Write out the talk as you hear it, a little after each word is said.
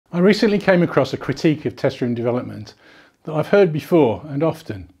I recently came across a critique of test-driven development that I've heard before and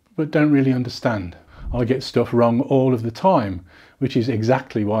often, but don't really understand. I get stuff wrong all of the time, which is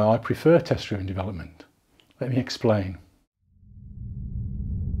exactly why I prefer test-driven development. Let me explain.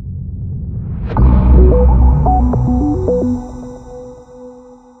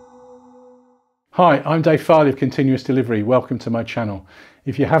 Hi, I'm Dave Farley of Continuous Delivery. Welcome to my channel.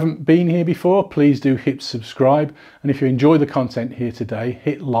 If you haven't been here before, please do hit subscribe. And if you enjoy the content here today,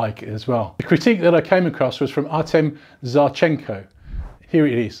 hit like as well. The critique that I came across was from Artem Zarchenko. Here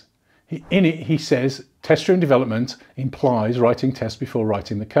it is. In it, he says, test-driven development implies writing tests before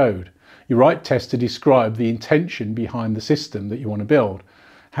writing the code. You write tests to describe the intention behind the system that you want to build,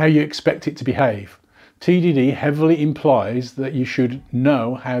 how you expect it to behave. TDD heavily implies that you should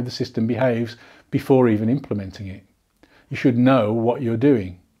know how the system behaves before even implementing it. You should know what you're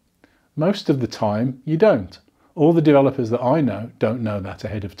doing. Most of the time, you don't. All the developers that I know don't know that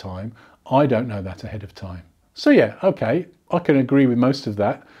ahead of time. I don't know that ahead of time. So yeah, okay, I can agree with most of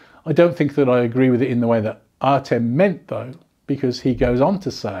that. I don't think that I agree with it in the way that Artem meant though, because he goes on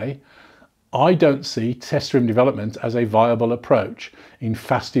to say, I don't see test-driven development as a viable approach in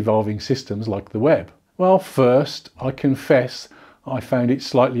fast evolving systems like the web. Well, first, I confess I found it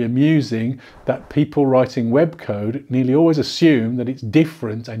slightly amusing that people writing web code nearly always assume that it's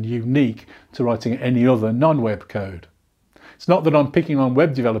different and unique to writing any other non-web code. It's not that I'm picking on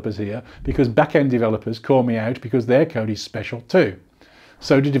web developers here, because back-end developers call me out because their code is special too.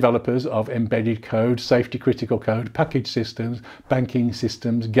 So do developers of embedded code, safety critical code, package systems, banking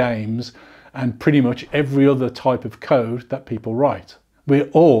systems, games, and pretty much every other type of code that people write. We're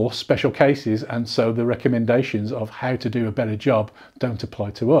all special cases, and so the recommendations of how to do a better job don't apply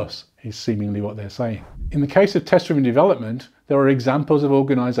to us, is seemingly what they're saying. In the case of test-driven development, there are examples of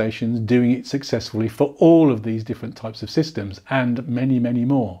organisations doing it successfully for all of these different types of systems, and many, many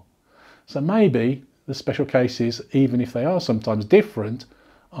more. So maybe the special cases, even if they are sometimes different,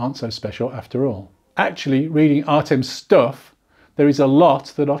 aren't so special after all. Actually, reading Artem's stuff, there is a lot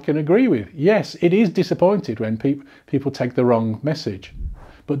that I can agree with. Yes, it is disappointing when people take the wrong message.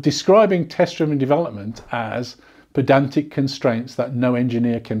 But describing test-driven development as pedantic constraints that no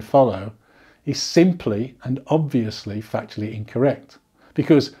engineer can follow is simply and obviously factually incorrect.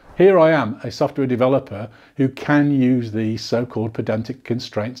 Because here I am, a software developer who can use these so-called pedantic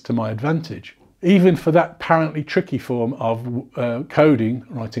constraints to my advantage, even for that apparently tricky form of coding,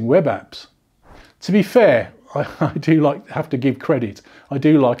 writing web apps. To be fair, I do have to give credit. I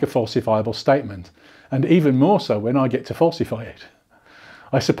do like a falsifiable statement, and even more so when I get to falsify it.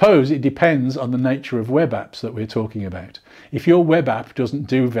 I suppose it depends on the nature of web apps that we're talking about. If your web app doesn't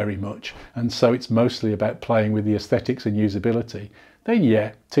do very much, and so it's mostly about playing with the aesthetics and usability, then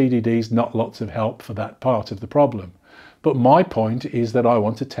yeah, TDD's not lots of help for that part of the problem. But my point is that I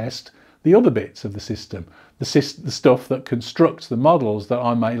want to test the other bits of the system, the stuff that constructs the models that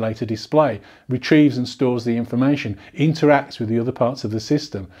I may later display, retrieves and stores the information, interacts with the other parts of the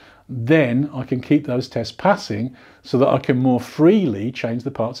system. Then I can keep those tests passing so that I can more freely change the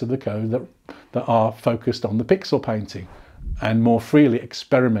parts of the code that are focused on the pixel painting, and more freely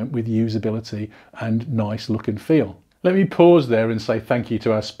experiment with usability and nice look and feel. Let me pause there and say thank you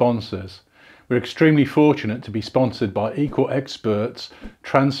to our sponsors. We're extremely fortunate to be sponsored by Equal Experts,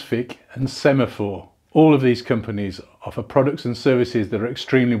 Transfic and Semaphore. All of these companies offer products and services that are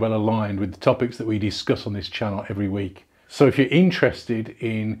extremely well aligned with the topics that we discuss on this channel every week. So if you're interested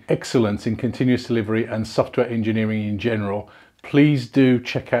in excellence in continuous delivery and software engineering in general, please do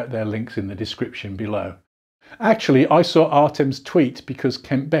check out their links in the description below. Actually, I saw Artem's tweet because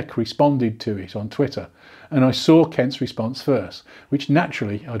Kent Beck responded to it on Twitter, and I saw Kent's response first, which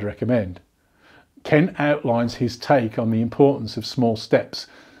naturally I'd recommend. Kent outlines his take on the importance of small steps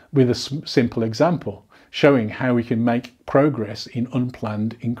with a simple example, showing how we can make progress in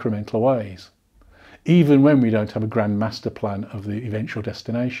unplanned incremental ways, even when we don't have a grand master plan of the eventual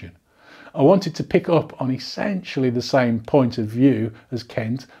destination. I wanted to pick up on essentially the same point of view as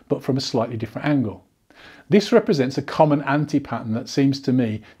Kent, but from a slightly different angle. This represents a common anti-pattern that seems to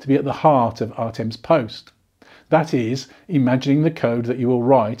me to be at the heart of Artem's post. That is, imagining the code that you will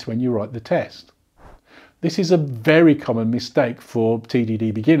write when you write the test. This is a very common mistake for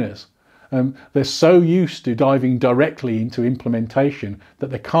TDD beginners. They're so used to diving directly into implementation that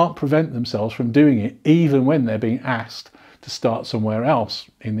they can't prevent themselves from doing it even when they're being asked to start somewhere else,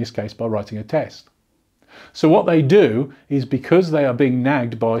 in this case by writing a test. So what they do is, because they are being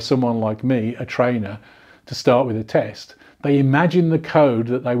nagged by someone like me, a trainer, to start with a test, they imagine the code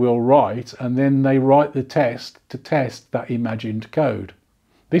that they will write, and then they write the test to test that imagined code.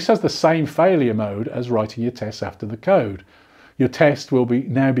 This has the same failure mode as writing your tests after the code. Your test will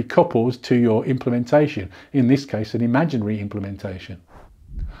now be coupled to your implementation, in this case an imaginary implementation.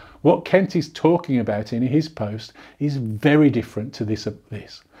 What Kent is talking about in his post is very different to this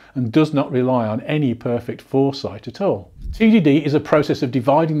and does not rely on any perfect foresight at all. TDD is a process of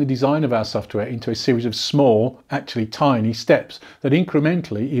dividing the design of our software into a series of small, actually tiny steps that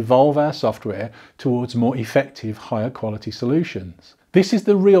incrementally evolve our software towards more effective, higher quality solutions. This is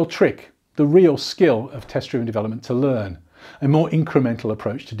the real trick, the real skill of test-driven development to learn, a more incremental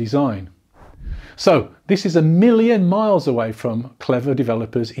approach to design. So this is a million miles away from clever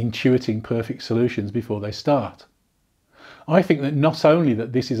developers intuiting perfect solutions before they start. I think that not only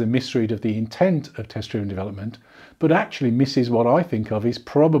that this is a misread of the intent of test-driven development, but actually misses what I think of is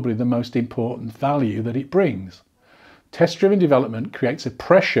probably the most important value that it brings. Test-driven development creates a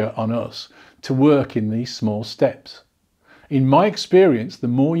pressure on us to work in these small steps. In my experience, the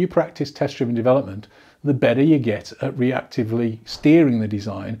more you practice test-driven development, the better you get at reactively steering the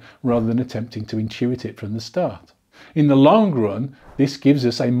design rather than attempting to intuit it from the start. In the long run, this gives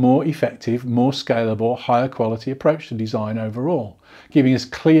us a more effective, more scalable, higher quality approach to design overall, giving us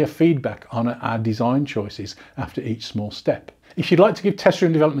clear feedback on our design choices after each small step. If you'd like to give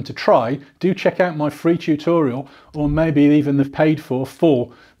test-driven development a try, do check out my free tutorial or maybe even the paid for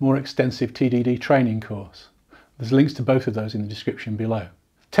full, more extensive TDD training course. There's links to both of those in the description below.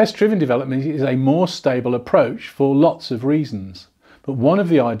 Test-driven development is a more stable approach for lots of reasons, but one of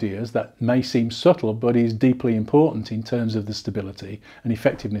the ideas that may seem subtle but is deeply important in terms of the stability and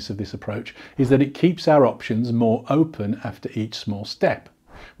effectiveness of this approach is that it keeps our options more open after each small step,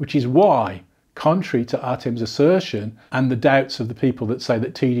 which is why, contrary to Artem's assertion and the doubts of the people that say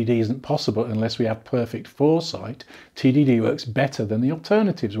that TDD isn't possible unless we have perfect foresight, TDD works better than the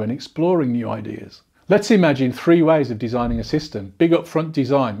alternatives when exploring new ideas. Let's imagine three ways of designing a system. Big upfront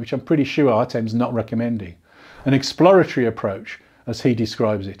design, which I'm pretty sure Artem's not recommending, an exploratory approach, as he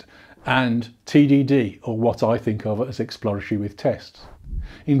describes it, and TDD, or what I think of as exploratory with tests.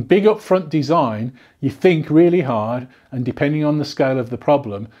 In big upfront design, you think really hard, and depending on the scale of the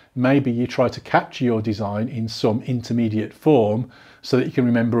problem, maybe you try to capture your design in some intermediate form so that you can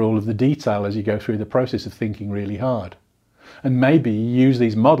remember all of the detail as you go through the process of thinking really hard. And maybe you use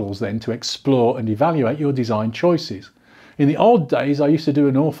these models then to explore and evaluate your design choices. In the old days, I used to do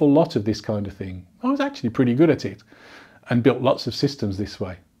an awful lot of this kind of thing. I was actually pretty good at it and built lots of systems this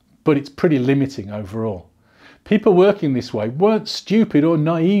way, but it's pretty limiting overall. People working this way weren't stupid or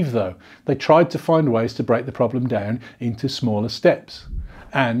naive though. They tried to find ways to break the problem down into smaller steps.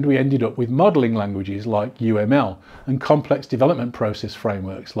 And we ended up with modeling languages like UML and complex development process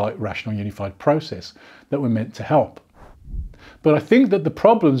frameworks like Rational Unified Process that were meant to help. But I think that the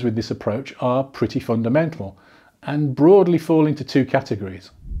problems with this approach are pretty fundamental and broadly fall into two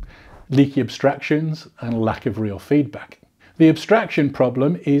categories: leaky abstractions and lack of real feedback. The abstraction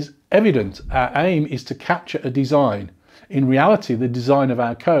problem is evident. Our aim is to capture a design. In reality, the design of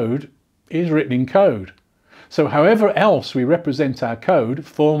our code is written in code. So however else we represent our code,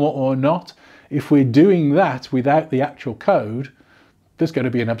 formal or not, if we're doing that without the actual code, there's going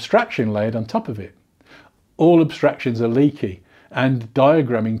to be an abstraction layered on top of it. All abstractions are leaky, and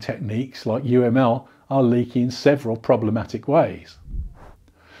diagramming techniques like UML are leaky in several problematic ways.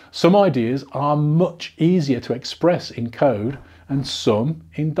 Some ideas are much easier to express in code and some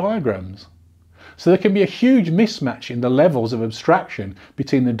in diagrams. So there can be a huge mismatch in the levels of abstraction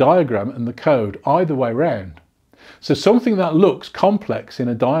between the diagram and the code either way round. So something that looks complex in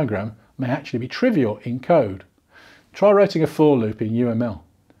a diagram may actually be trivial in code. Try writing a for loop in UML.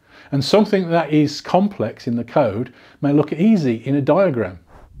 And something that is complex in the code may look easy in a diagram.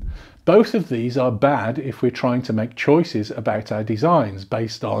 Both of these are bad if we're trying to make choices about our designs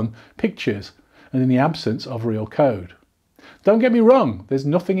based on pictures and in the absence of real code. Don't get me wrong, there's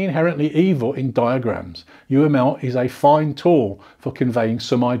nothing inherently evil in diagrams. UML is a fine tool for conveying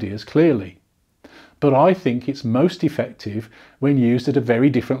some ideas clearly. But I think it's most effective when used at a very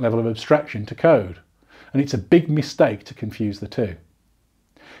different level of abstraction to code. And it's a big mistake to confuse the two.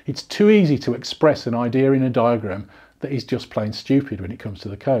 It's too easy to express an idea in a diagram that is just plain stupid when it comes to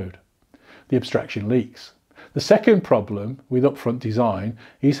the code. The abstraction leaks. The second problem with upfront design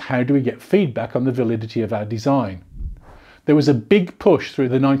is how do we get feedback on the validity of our design? There was a big push through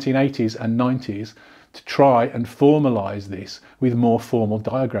the 1980s and 90s to try and formalize this with more formal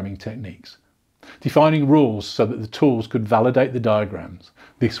diagramming techniques, defining rules so that the tools could validate the diagrams.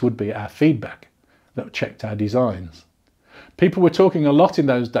 This would be our feedback that checked our designs. People were talking a lot in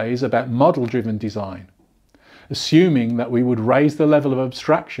those days about model-driven design, assuming that we would raise the level of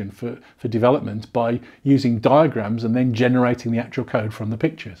abstraction for development by using diagrams and then generating the actual code from the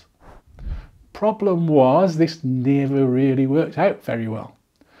pictures. problem was this never really worked out very well.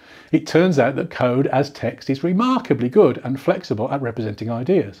 It turns out that code as text is remarkably good and flexible at representing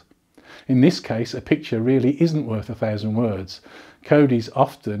ideas. In this case, a picture really isn't worth 1,000 words. Code is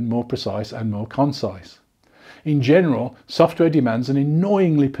often more precise and more concise. In general, software demands an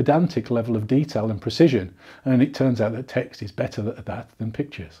annoyingly pedantic level of detail and precision, and it turns out that text is better at that than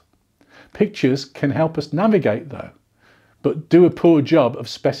pictures. Pictures can help us navigate though, but do a poor job of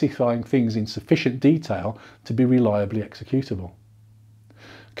specifying things in sufficient detail to be reliably executable.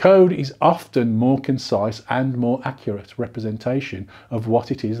 Code is often more concise and more accurate representation of what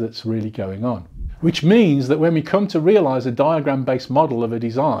it is that's really going on, which means that when we come to realise a diagram-based model of a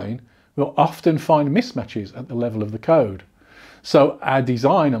design, we'll often find mismatches at the level of the code. So our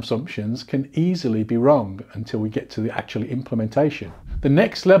design assumptions can easily be wrong until we get to the actual implementation. The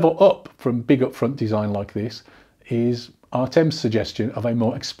next level up from big upfront design like this is Artem's suggestion of a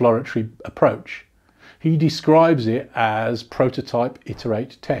more exploratory approach. He describes it as prototype,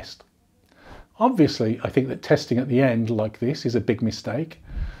 iterate, test. Obviously, I think that testing at the end like this is a big mistake.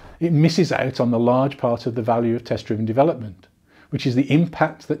 It misses out on the large part of the value of test-driven development, which is the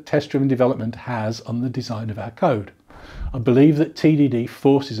impact that test-driven development has on the design of our code. I believe that TDD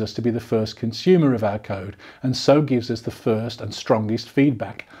forces us to be the first consumer of our code and so gives us the first and strongest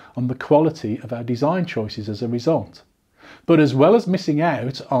feedback on the quality of our design choices as a result. But as well as missing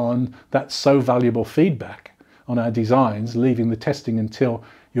out on that so valuable feedback on our designs, leaving the testing until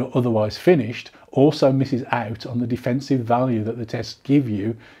you're otherwise finished, also misses out on the defensive value that the tests give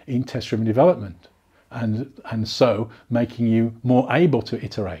you in test-driven development, and so making you more able to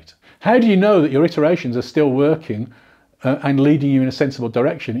iterate. How do you know that your iterations are still working and leading you in a sensible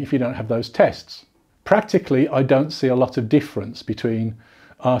direction if you don't have those tests? Practically, I don't see a lot of difference between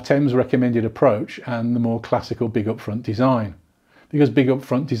Artem's recommended approach and the more classical big upfront design, because big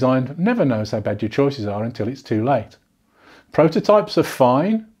upfront design never knows how bad your choices are until it's too late. Prototypes are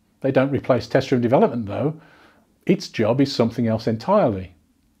fine, they don't replace test-driven development though. Its job is something else entirely.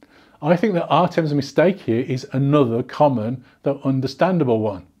 I think that Artem's mistake here is another common though understandable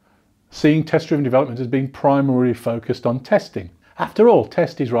one, seeing test-driven development as being primarily focused on testing. After all,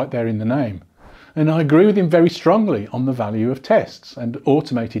 test is right there in the name. And I agree with him very strongly on the value of tests, and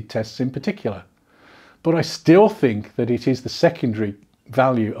automated tests in particular. But I still think that it is the secondary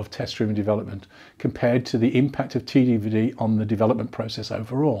value of test-driven development compared to the impact of TDD on the development process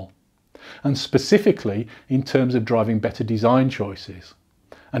overall, and specifically in terms of driving better design choices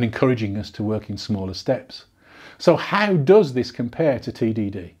and encouraging us to work in smaller steps. So how does this compare to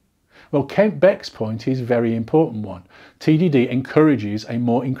TDD? Well, Kent Beck's point is a very important one. TDD encourages a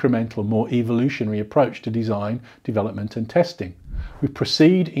more incremental, more evolutionary approach to design, development and testing. We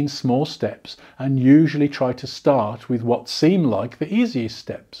proceed in small steps and usually try to start with what seem like the easiest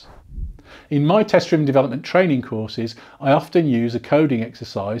steps. In my test-driven development training courses, I often use a coding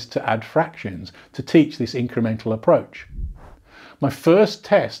exercise to add fractions to teach this incremental approach. My first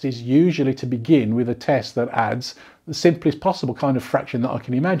test is usually to begin with a test that adds the simplest possible kind of fraction that I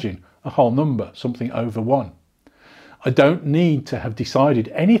can imagine, a whole number, something over 1. I don't need to have decided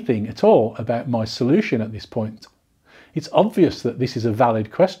anything at all about my solution at this point. It's obvious that this is a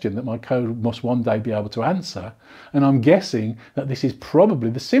valid question that my code must one day be able to answer, and I'm guessing that this is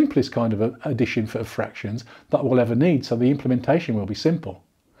probably the simplest kind of addition for fractions that we'll ever need, so the implementation will be simple.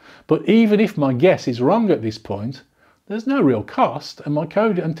 But even if my guess is wrong at this point, there's no real cost and my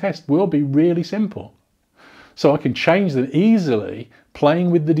code and test will be really simple. So I can change them easily,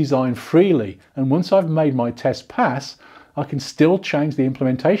 playing with the design freely, and once I've made my test pass, I can still change the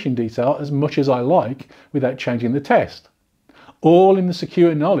implementation detail as much as I like without changing the test. All in the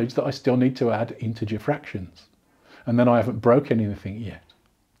secure knowledge that I still need to add integer fractions, and then I haven't broken anything yet.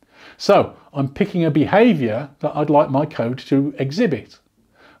 So I'm picking a behaviour that I'd like my code to exhibit,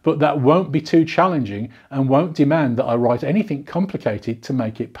 but that won't be too challenging and won't demand that I write anything complicated to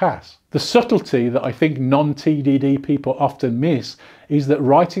make it pass. The subtlety that I think non-TDD people often miss is that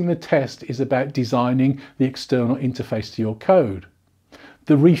writing the test is about designing the external interface to your code.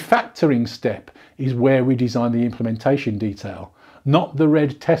 The refactoring step is where we design the implementation detail, not the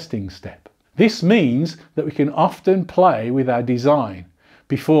red testing step. This means that we can often play with our design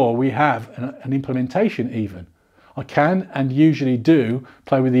before we have an implementation even. I can and usually do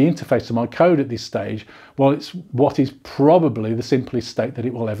play with the interface of my code at this stage, while it's what is probably the simplest state that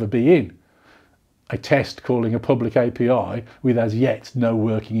it will ever be in. A test calling a public API with as yet no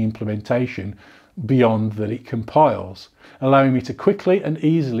working implementation beyond that it compiles, allowing me to quickly and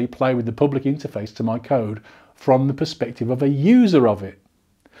easily play with the public interface to my code from the perspective of a user of it.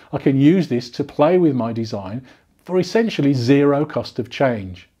 I can use this to play with my design for essentially zero cost of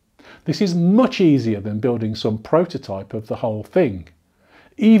change. This is much easier than building some prototype of the whole thing.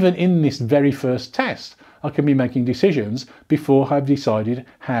 Even in this very first test, I can be making decisions before I've decided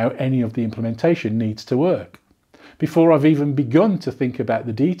how any of the implementation needs to work, before I've even begun to think about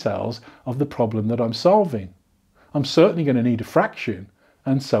the details of the problem that I'm solving. I'm certainly going to need a fraction,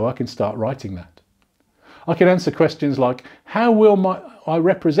 and so I can start writing that. I can answer questions like, how will I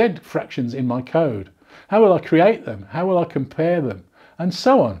represent fractions in my code? How will I create them? How will I compare them? And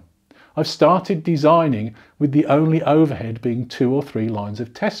so on. I've started designing with the only overhead being 2 or 3 lines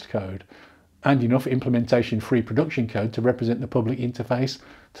of test code and enough implementation-free production code to represent the public interface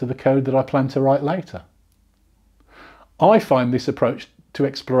to the code that I plan to write later. I find this approach to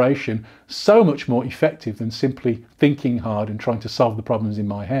exploration so much more effective than simply thinking hard and trying to solve the problems in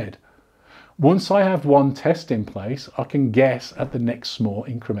my head. Once I have one test in place, I can guess at the next small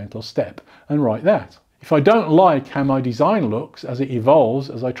incremental step and write that. If I don't like how my design looks as it evolves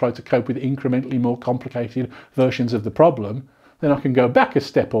as I try to cope with incrementally more complicated versions of the problem, then I can go back a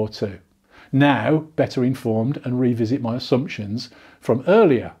step or two, now better informed, and revisit my assumptions from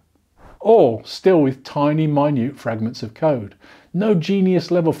earlier. All still with tiny, minute fragments of code. No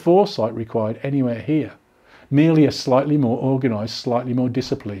genius level foresight required anywhere here. Merely a slightly more organised, slightly more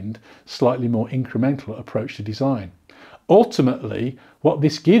disciplined, slightly more incremental approach to design. Ultimately, what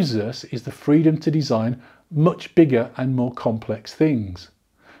this gives us is the freedom to design much bigger and more complex things,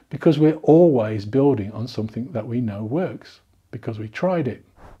 because we're always building on something that we know works, because we tried it.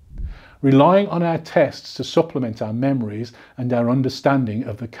 Relying on our tests to supplement our memories and our understanding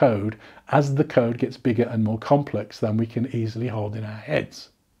of the code as the code gets bigger and more complex than we can easily hold in our heads.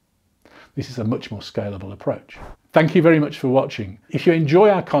 This is a much more scalable approach. Thank you very much for watching. If you enjoy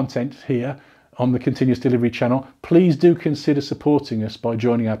our content here on the Continuous Delivery channel, please do consider supporting us by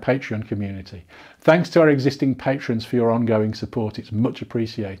joining our Patreon community. Thanks to our existing patrons for your ongoing support. It's much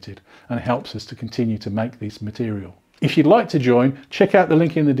appreciated and helps us to continue to make this material. If you'd like to join, check out the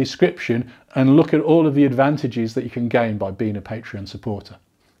link in the description and look at all of the advantages that you can gain by being a Patreon supporter.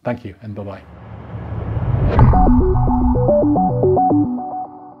 Thank you and bye-bye.